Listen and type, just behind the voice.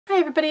Hey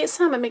everybody, it's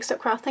Sam at Mixed Up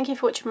Craft. Thank you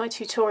for watching my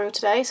tutorial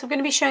today. So I'm going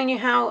to be showing you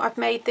how I've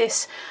made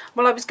this,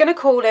 well, I was going to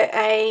call it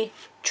a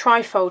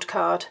trifold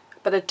card,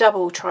 but a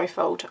double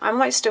trifold. I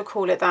might still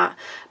call it that.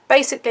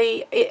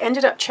 Basically, it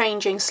ended up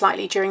changing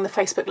slightly during the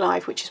Facebook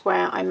Live, which is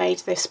where I made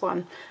this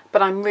one,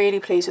 but I'm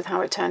really pleased with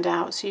how it turned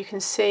out. So you can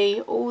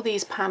see all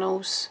these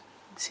panels,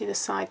 you can see the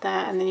side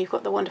there, and then you've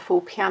got the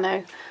wonderful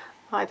piano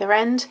either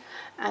end,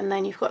 and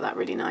then you've got that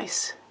really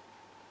nice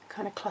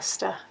kind of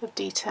cluster of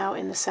detail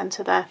in the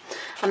center there,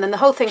 and then the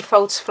whole thing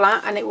folds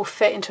flat and it will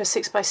fit into a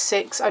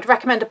 6x6. I'd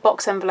recommend a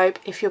box envelope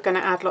if you're going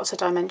to add lots of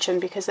dimension,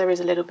 because there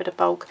is a little bit of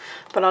bulk,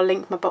 but I'll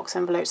link my box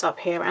envelopes up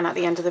here and at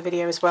the end of the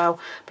video as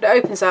well. But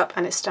it opens up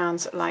and it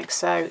stands like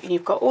so.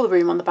 You've got all the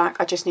room on the back.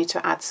 I just need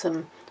to add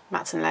some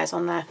mats and layers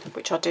on there,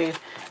 which I'll do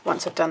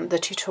once I've done the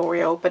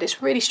tutorial, but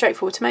it's really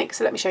straightforward to make,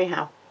 so let me show you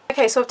how.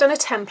 Okay, so I've done a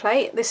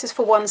template. This is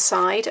for one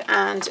side,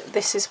 and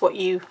this is what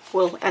you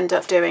will end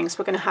up doing. So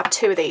we're going to have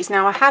two of these.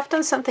 Now I have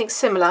done something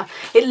similar.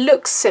 It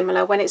looks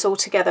similar when it's all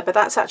together, but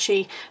that's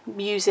actually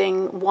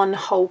using one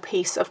whole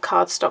piece of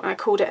cardstock, and I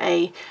called it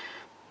a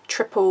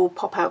triple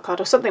pop-out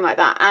card or something like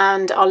that,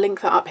 and I'll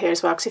link that up here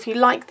as well, because if you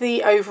like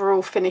the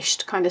overall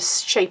finished kind of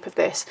shape of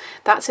this,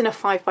 that's in a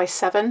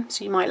 5x7,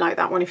 so you might like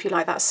that one if you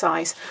like that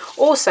size.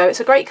 Also,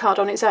 it's a great card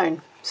on its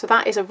own. So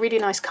that is a really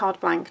nice card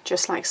blank,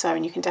 just like so,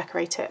 and you can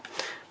decorate it.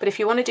 But if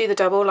you want to do the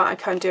double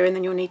like I'm doing,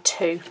 then you'll need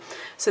two.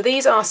 So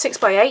these are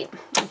 6x8.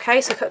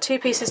 Okay, so cut two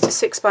pieces to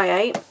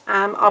 6x8.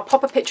 I'll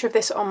pop a picture of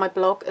this on my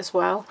blog as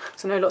well,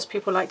 so I know lots of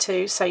people like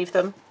to save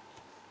them.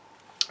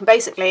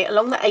 Basically,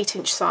 along the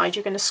 8-inch side,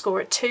 you're going to score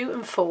at 2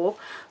 and 4.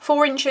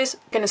 4 inches,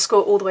 you're going to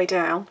score all the way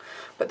down,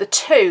 but the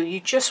 2,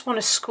 you just want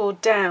to score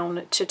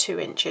down to 2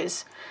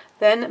 inches.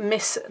 Then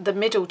miss the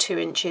middle 2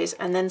 inches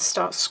and then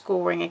start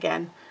scoring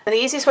again. And the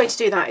easiest way to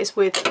do that is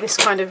with this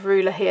kind of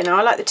ruler here. Now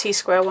I like the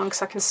T-square one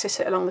because I can sit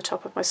it along the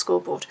top of my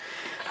scoreboard.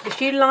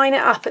 If you line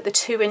it up at the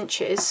 2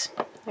 inches,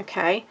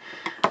 okay,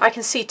 I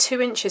can see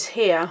 2 inches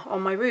here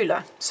on my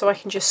ruler. So I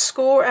can just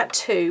score at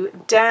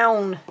 2,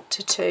 down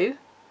to 2,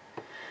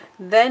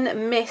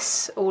 then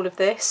miss all of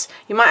this.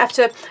 You might have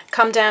to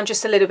come down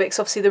just a little bit because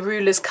obviously the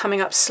ruler's coming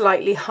up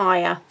slightly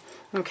higher.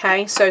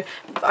 Okay, so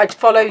I'd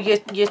follow your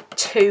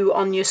 2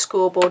 on your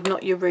scoreboard,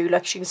 not your ruler,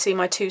 because you can see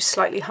my 2's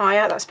slightly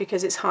higher. That's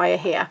because it's higher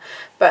here.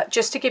 But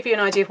just to give you an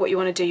idea of what you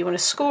want to do, you want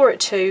to score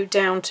at 2,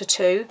 down to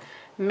 2,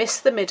 miss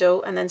the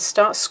middle, and then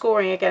start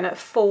scoring again at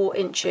 4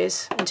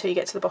 inches until you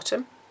get to the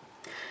bottom.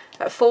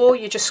 At 4,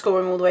 you're just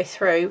scoring all the way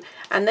through,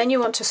 and then you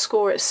want to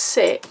score at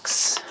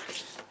 6.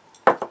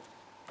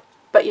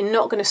 But you're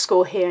not going to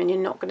score here and you're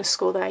not going to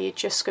score there, you're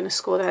just going to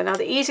score there. Now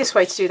the easiest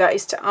way to do that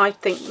is to, I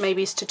think,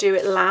 maybe is to do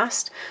it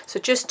last. So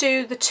just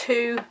do the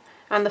 2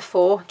 and the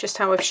 4, just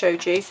how I've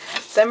showed you.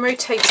 Then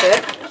rotate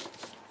it.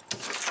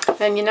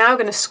 Then you're now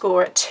going to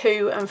score at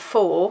 2 and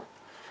 4,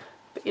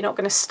 but you're not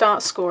going to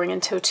start scoring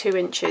until 2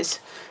 inches.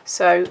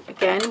 So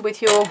again,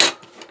 with your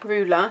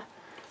ruler,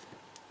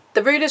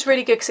 the ruler's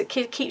really good because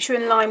it keeps you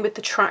in line with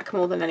the track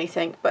more than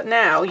anything. But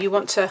now you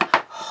want to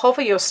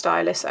hover your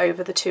stylus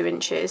over the 2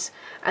 inches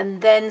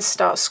and then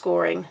start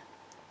scoring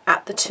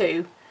at the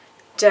 2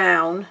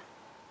 down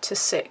to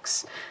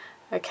 6.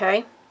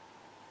 Okay,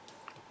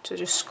 so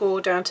just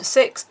score down to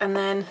 6 and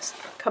then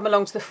come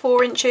along to the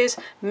 4 inches,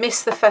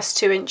 miss the first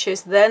 2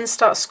 inches, then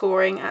start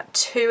scoring at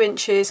 2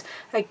 inches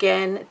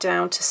again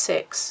down to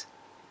 6.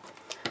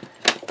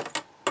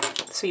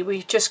 So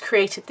we've just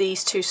created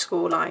these 2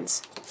 score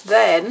lines.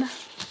 Then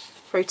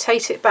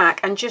rotate it back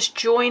and just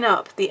join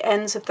up the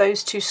ends of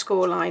those 2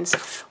 score lines,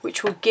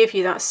 which will give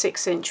you that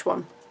 6-inch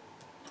one.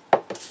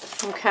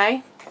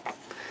 Okay,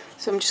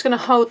 so I'm just going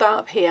to hold that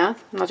up here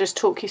and I'll just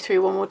talk you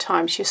through one more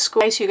time. So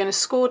you're going to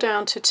score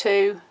down to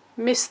 2,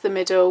 miss the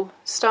middle,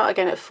 start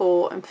again at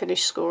 4 and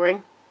finish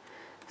scoring.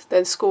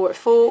 Then score at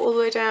 4 all the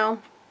way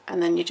down,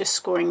 and then you're just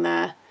scoring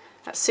there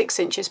at 6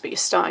 inches, but you're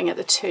starting at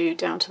the 2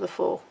 down to the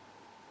 4.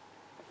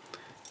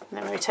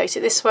 And then rotate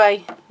it this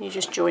way, you're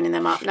just joining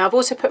them up. Now I've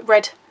also put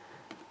red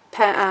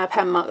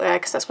pen mark there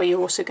because that's where you're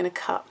also going to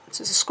cut.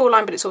 So it's a score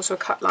line, but it's also a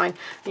cut line.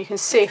 And you can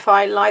see if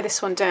I lie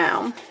this one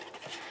down,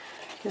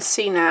 you can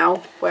see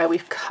now where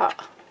we've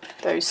cut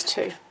those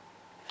 2.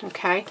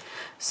 Okay,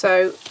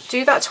 so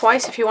do that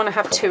twice if you want to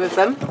have 2 of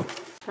them.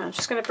 I'm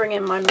just going to bring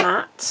in my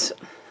mat,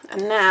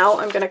 and now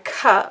I'm going to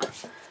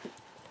cut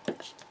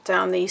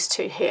down these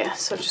 2 here.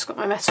 So I've just got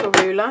my metal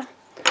ruler,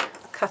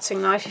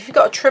 cutting knife. If you've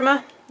got a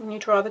trimmer and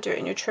you'd rather do it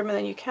in your trimmer,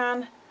 then you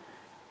can.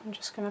 I'm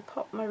just going to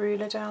pop my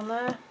ruler down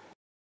there.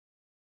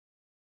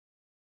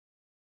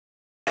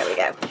 There we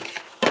go.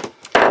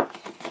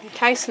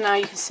 Okay, so now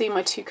you can see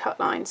my 2 cut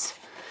lines.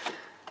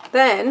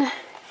 Then,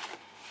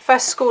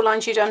 first score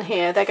lines you've done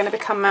here, they're going to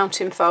become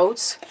mountain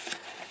folds.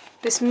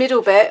 This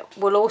middle bit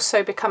will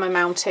also become a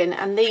mountain,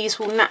 and these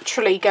will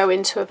naturally go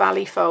into a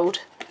valley fold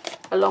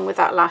along with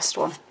that last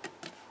one.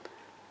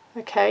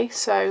 Okay,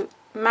 so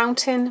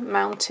mountain,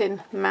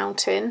 mountain,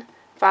 mountain,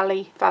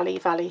 valley, valley,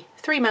 valley.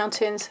 3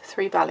 mountains,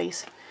 3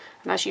 valleys.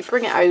 And as you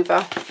bring it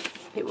over,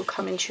 it will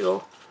come into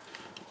your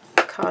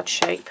card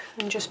shape,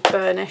 and just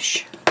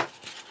burnish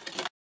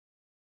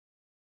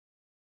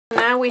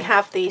now we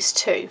have these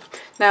two.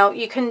 Now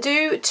you can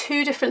do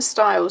two different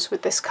styles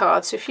with this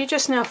card. So if you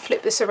just now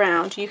flip this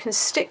around, you can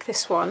stick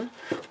this one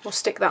or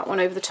stick that one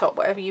over the top,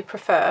 whatever you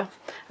prefer,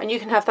 and you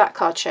can have that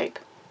card shape.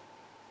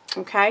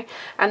 Okay,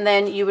 and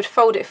then you would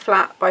fold it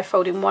flat by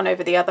folding one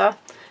over the other,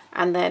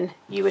 and then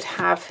you would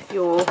have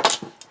your,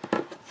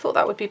 thought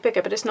that would be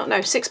bigger, but it's not, no,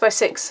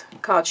 6x6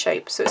 card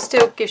shape. So it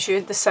still gives you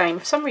the same.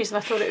 For some reason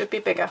I thought it would be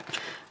bigger,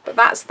 but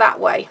that's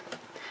that way.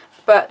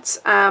 But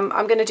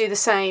I'm going to do the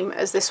same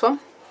as this one.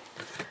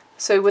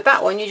 So with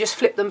that one, you just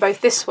flip them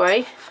both this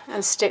way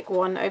and stick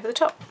one over the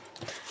top.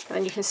 And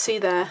then you can see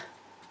there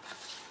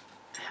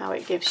how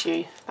it gives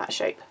you that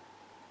shape.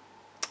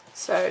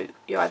 So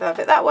you either have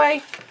it that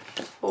way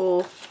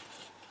or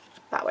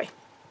that way.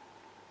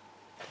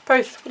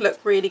 Both look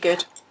really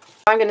good.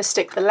 I'm going to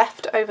stick the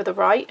left over the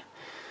right,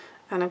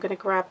 and I'm going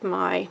to grab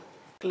my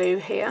glue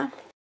here.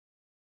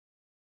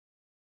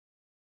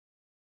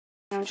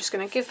 I'm just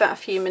going to give that a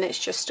few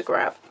minutes just to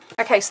grab.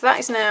 Okay, so that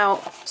is now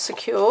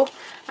secure,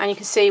 and you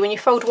can see when you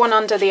fold one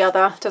under the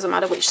other, doesn't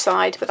matter which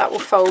side, but that will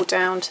fold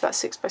down to that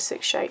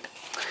 6x6 shape.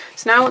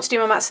 So now I want to do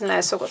my mats and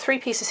layers. So I've got 3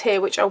 pieces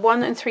here which are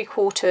 1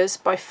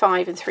 3/4 by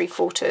 5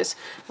 3/4,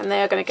 and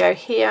they are going to go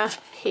here,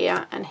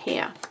 here and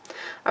here.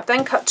 I've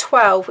then cut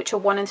 12 which are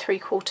 1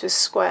 3/4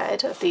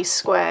 squared of these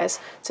squares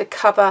to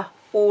cover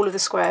all of the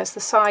squares, the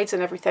sides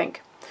and everything.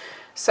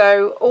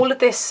 So all of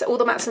this, all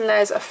the mats and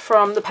layers are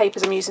from the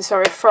papers I'm using,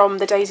 sorry, from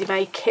the Daisy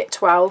Mae Kit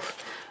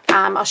 12.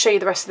 I'll show you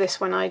the rest of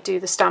this when I do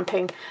the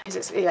stamping,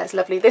 because it's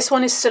lovely. This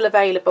one is still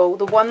available.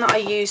 The one that I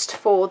used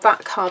for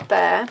that card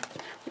there,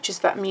 which is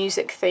that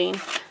music theme,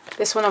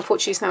 this one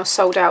unfortunately is now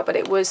sold out, but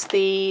it was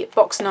the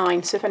box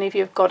 9, so if any of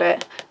you have got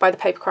it, by the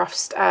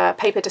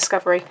Paper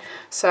Discovery.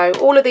 So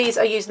all of these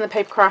are using the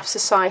Papercraft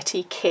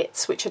Society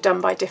kits, which are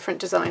done by different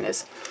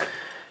designers.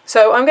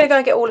 So I'm going to go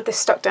and get all of this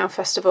stuck down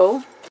first of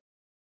all.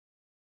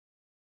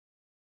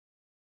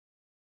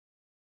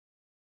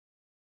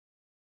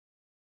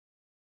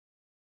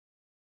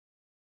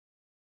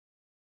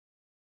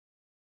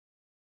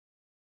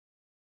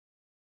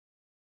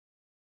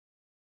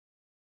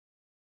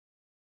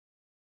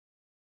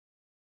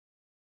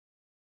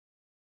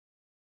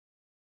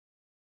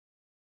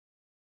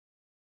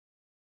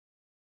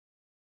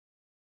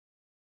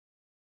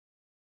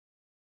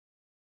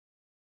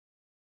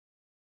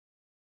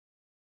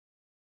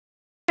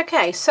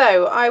 Okay,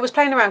 so I was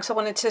playing around because I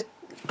wanted to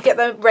get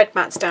the red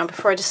mats down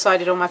before I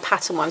decided on my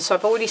pattern one, so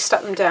I've already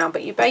stuck them down.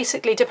 But you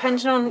basically,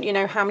 depending on, you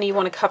know, how many you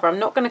want to cover, I'm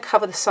not going to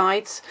cover the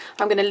sides.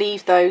 I'm going to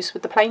leave those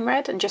with the plain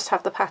red and just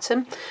have the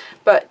pattern.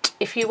 But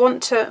if you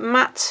want to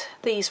mat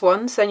these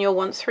ones, then you'll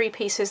want 3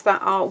 pieces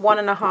that are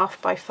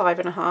 1.5 by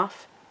 5.5,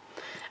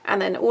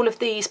 and then all of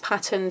these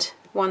patterned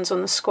ones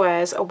on the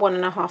squares are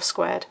 1.5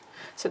 squared.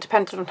 So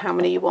depending on how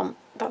many you want,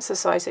 that's the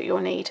size that you'll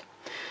need.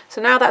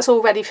 So now that's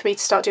all ready for me to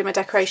start doing my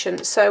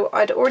decoration. So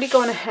I'd already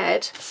gone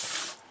ahead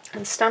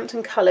and stamped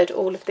and coloured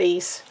all of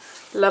these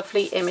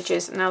lovely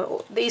images.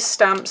 Now these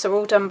stamps are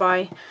all done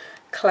by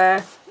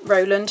Claire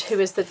Rowland, who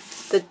is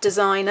the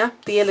designer,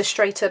 the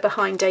illustrator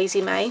behind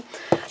Daisy Mae,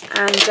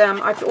 and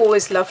I've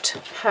always loved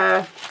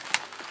her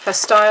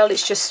style.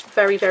 It's just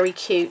very, very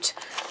cute.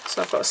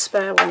 So I've got a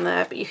spare one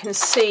there, but you can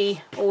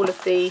see all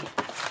of the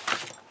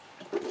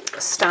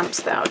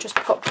stamps there. I'll just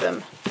pop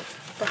them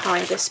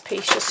behind this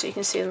piece just so you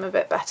can see them a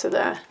bit better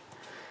there.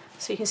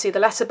 So you can see the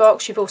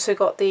letterbox, you've also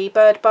got the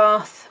bird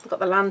bath, we've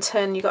got the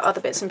lantern, you've got other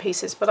bits and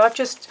pieces, but I've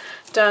just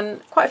done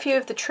quite a few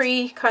of the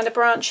tree kind of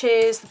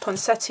branches, the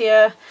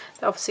poinsettia,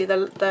 obviously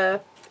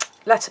the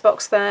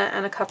letterbox there,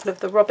 and a couple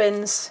of the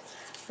robins.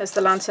 There's the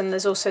lantern,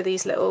 there's also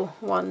these little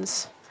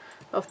ones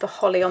of the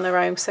holly on their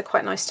own, because they're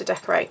quite nice to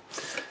decorate.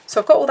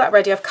 So I've got all that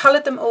ready. I've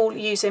coloured them all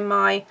using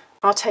my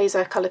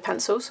Arteza coloured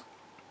pencils,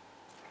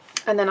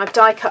 and then I've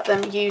die cut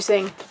them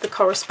using the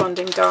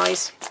corresponding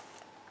dies,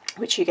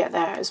 which you get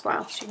there as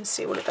well, so you can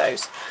see all of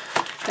those.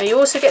 Now you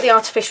also get the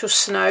artificial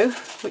snow,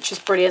 which is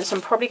brilliant, so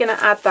I'm probably going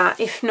to add that.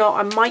 If not,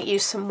 I might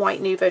use some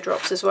white Nuvo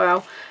drops as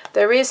well.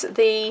 There is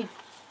the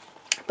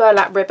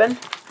burlap ribbon,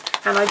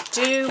 and I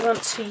do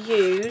want to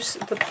use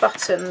the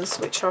buttons,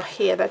 which are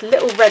here. They're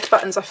little red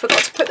buttons. I forgot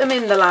to put them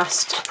in the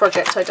last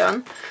project I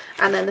done.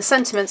 And then the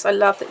sentiments, I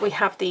love that we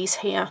have these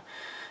here.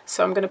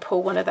 So I'm going to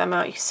pull one of them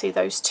out. You can see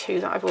those two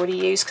that I've already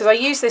used, because I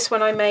used this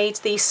when I made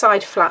the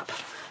side flap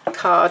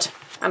card,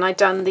 and I'd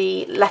done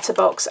the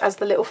letterbox as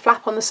the little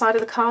flap on the side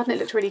of the card, and it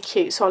looked really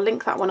cute. So I'll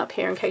link that one up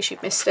here in case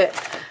you've missed it,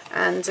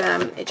 and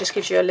it just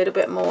gives you a little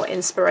bit more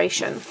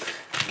inspiration.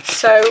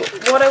 So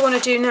what I want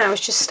to do now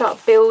is just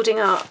start building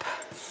up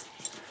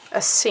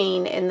a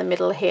scene in the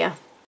middle here.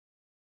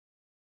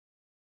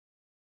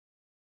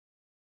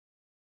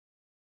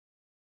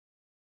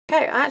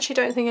 Okay, I actually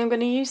don't think I'm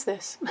going to use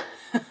this.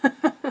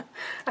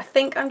 I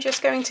think I'm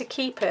just going to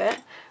keep it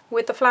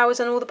with the flowers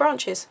and all the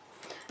branches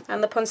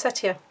and the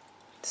poinsettia.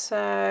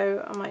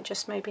 So I might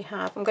just maybe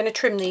have, I'm going to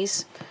trim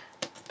these,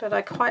 but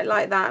I quite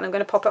like that, and I'm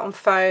going to pop it on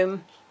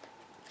foam.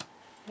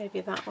 Maybe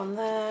that one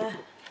there.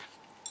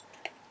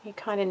 You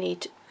kind of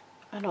need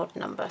an odd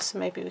number, so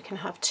maybe we can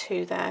have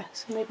 2 there,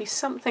 so maybe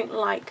something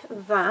like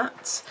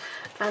that.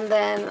 And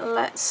then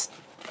let's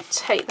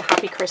take the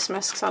Happy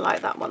Christmas, because I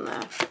like that one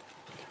there.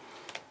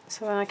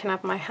 So then I can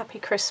have my Happy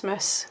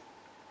Christmas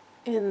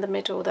in the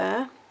middle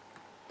there.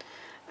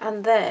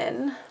 And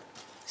then,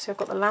 so I've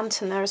got the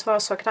lantern there as well,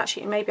 so I could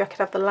actually, maybe I could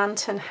have the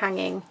lantern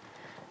hanging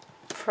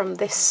from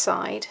this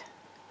side,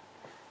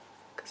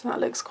 because that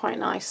looks quite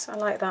nice. I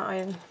like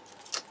that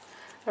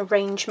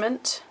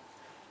arrangement.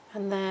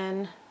 And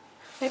then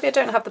maybe I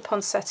don't have the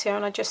poinsettia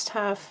and I just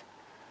have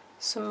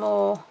some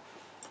more,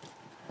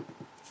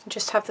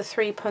 just have the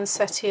 3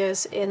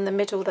 poinsettias in the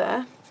middle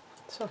there,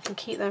 so I can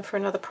keep them for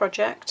another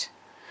project.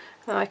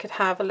 And I could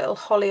have a little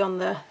holly on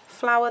the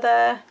flower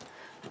there,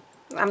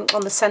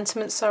 on the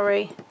sentiment,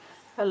 sorry,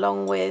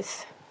 along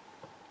with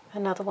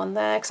another one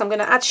there, because I'm going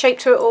to add shape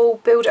to it all,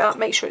 build it up,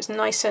 make sure it's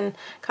nice and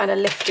kind of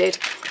lifted.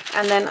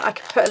 And then I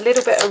could put a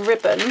little bit of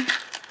ribbon.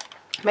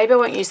 Maybe I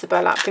won't use the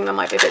burlap, I think that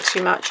might be a bit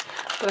too much,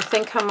 but I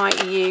think I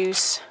might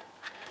use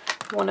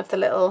one of the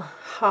little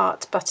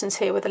heart buttons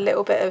here with a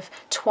little bit of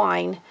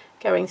twine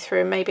going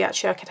through. Maybe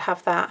actually I could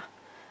have that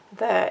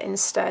there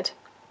instead.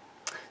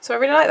 So I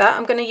really like that.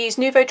 I'm going to use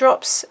Nuvo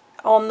drops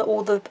on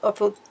all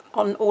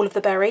of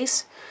the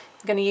berries.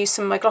 I'm going to use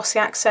some of my glossy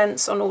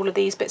accents on all of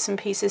these bits and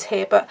pieces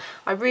here, but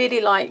I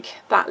really like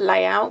that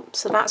layout,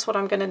 so that's what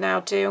I'm going to now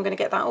do. I'm going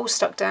to get that all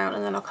stuck down,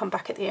 and then I'll come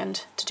back at the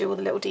end to do all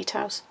the little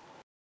details.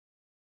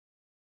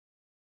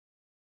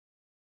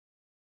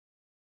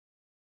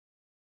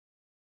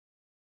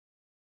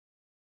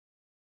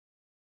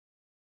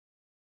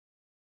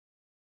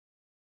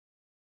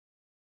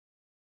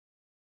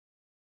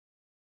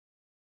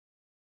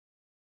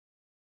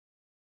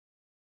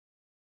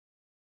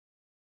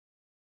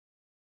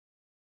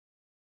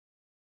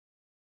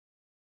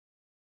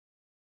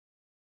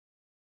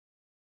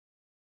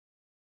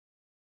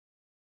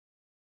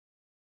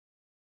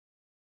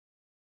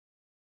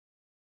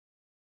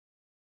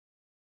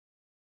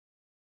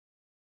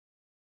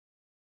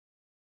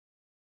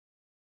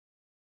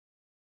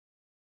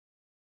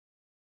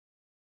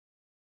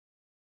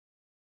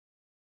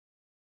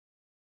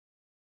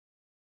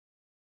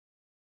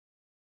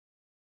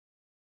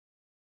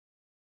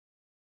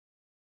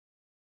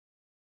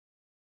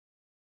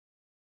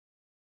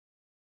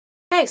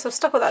 Okay, so I've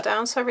stuck all that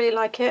down, so I really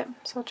like it.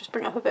 So I'll just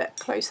bring it up a bit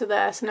closer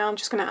there. So now I'm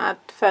just going to add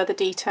further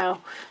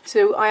detail.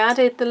 So I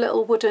added the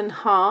little wooden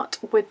heart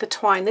with the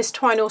twine. This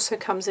twine also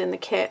comes in the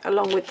kit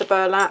along with the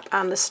burlap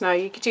and the snow.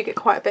 You do get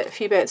quite a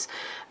few bits.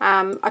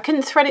 I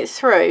couldn't thread it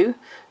through,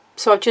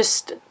 so I've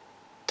just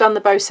done the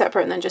bow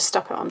separate and then just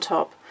stuck it on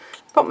top.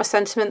 Got my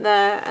sentiment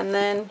there, and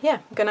then yeah,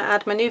 I'm going to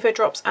add my Nuvo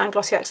drops and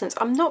glossy accents.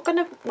 I'm not going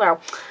to,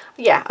 well,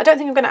 yeah, I don't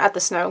think I'm going to add the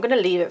snow. I'm going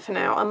to leave it for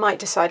now. I might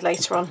decide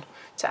later on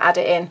to add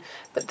it in.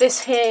 But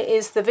this here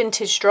is the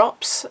Vintage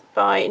Drops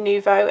by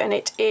Nuvo, and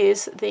it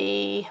is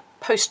the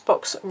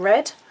Postbox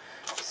Red.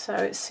 So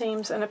it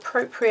seems an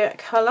appropriate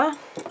colour.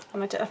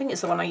 And I think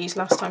it's the one I used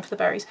last time for the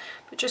berries.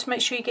 But just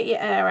make sure you get your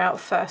air out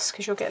first,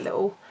 because you'll get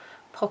little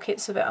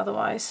pockets of it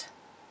otherwise.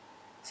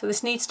 So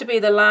this needs to be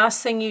the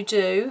last thing you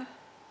do,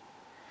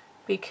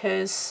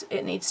 because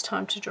it needs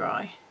time to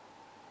dry.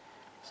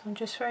 So I'm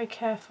just very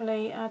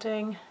carefully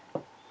adding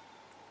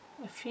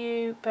a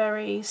few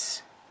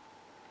berries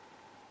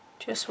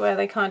just where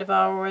they kind of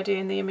are already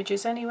in the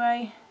images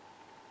anyway,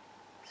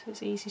 so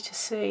it's easy to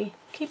see.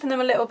 Keeping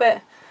them a little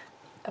bit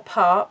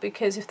apart,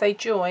 because if they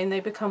join they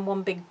become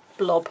one big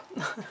blob.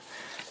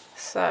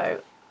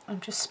 So I'm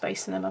just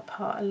spacing them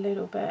apart a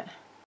little bit.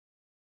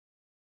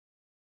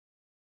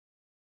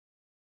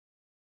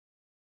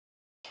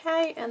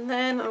 Okay, and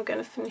then I'm going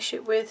to finish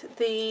it with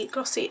the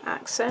glossy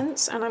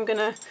accents, and I'm going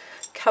to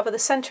cover the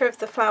centre of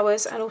the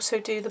flowers and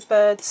also do the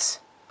bird's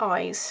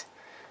eyes,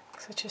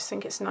 because I just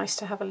think it's nice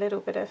to have a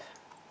little bit of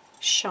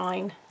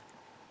shine.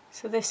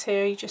 So this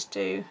here, you just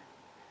do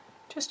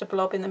just a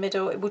blob in the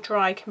middle. It will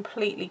dry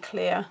completely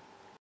clear.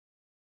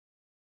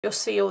 You'll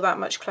see all that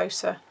much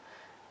closer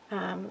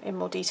in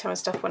more detail and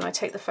stuff when I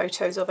take the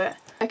photos of it.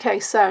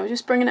 Okay, so I'm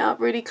just bringing it up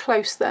really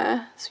close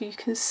there so you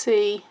can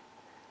see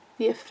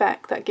the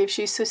effect that gives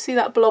you. So see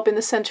that blob in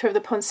the centre of the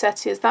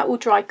poinsettias, that will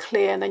dry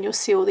clear, and then you'll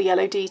see all the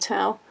yellow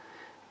detail.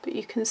 But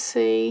you can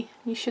see,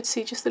 you should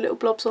see just the little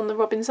blobs on the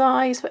robin's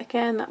eyes, but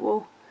again that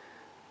will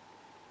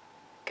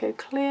go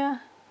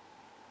clear.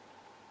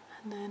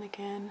 And then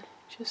again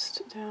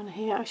just down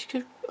here,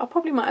 I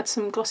probably might add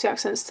some glossy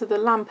accents to the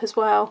lamp as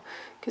well,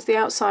 because the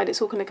outside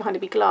it's all going to kind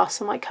of be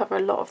glass. I might cover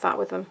a lot of that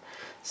with them.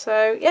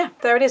 So yeah,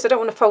 there it is. I don't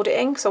want to fold it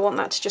in because I want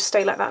that to just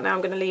stay like that now.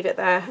 I'm going to leave it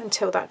there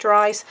until that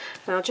dries,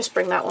 and I'll just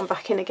bring that one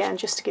back in again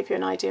just to give you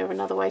an idea of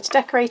another way to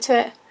decorate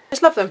it. I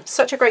just love them,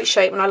 such a great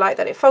shape, and I like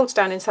that it folds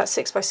down into that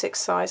 6x6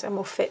 size and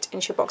will fit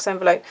into your box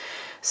envelope.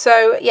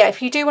 So yeah,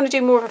 if you do want to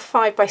do more of a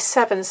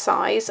 5x7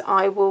 size,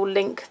 I will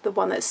link the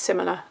one that's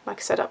similar, like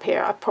I said up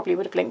here. I probably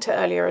would have linked it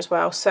earlier as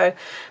well. So,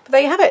 but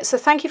there you have it. So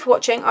thank you for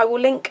watching. I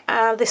will link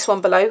this one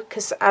below,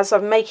 because as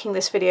I'm making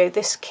this video,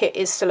 this kit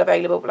is still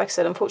available, but like I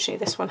said, unfortunately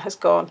this one has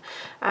gone.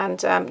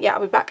 And yeah, I'll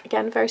be back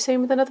again very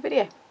soon with another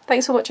video.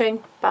 Thanks for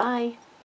watching. Bye.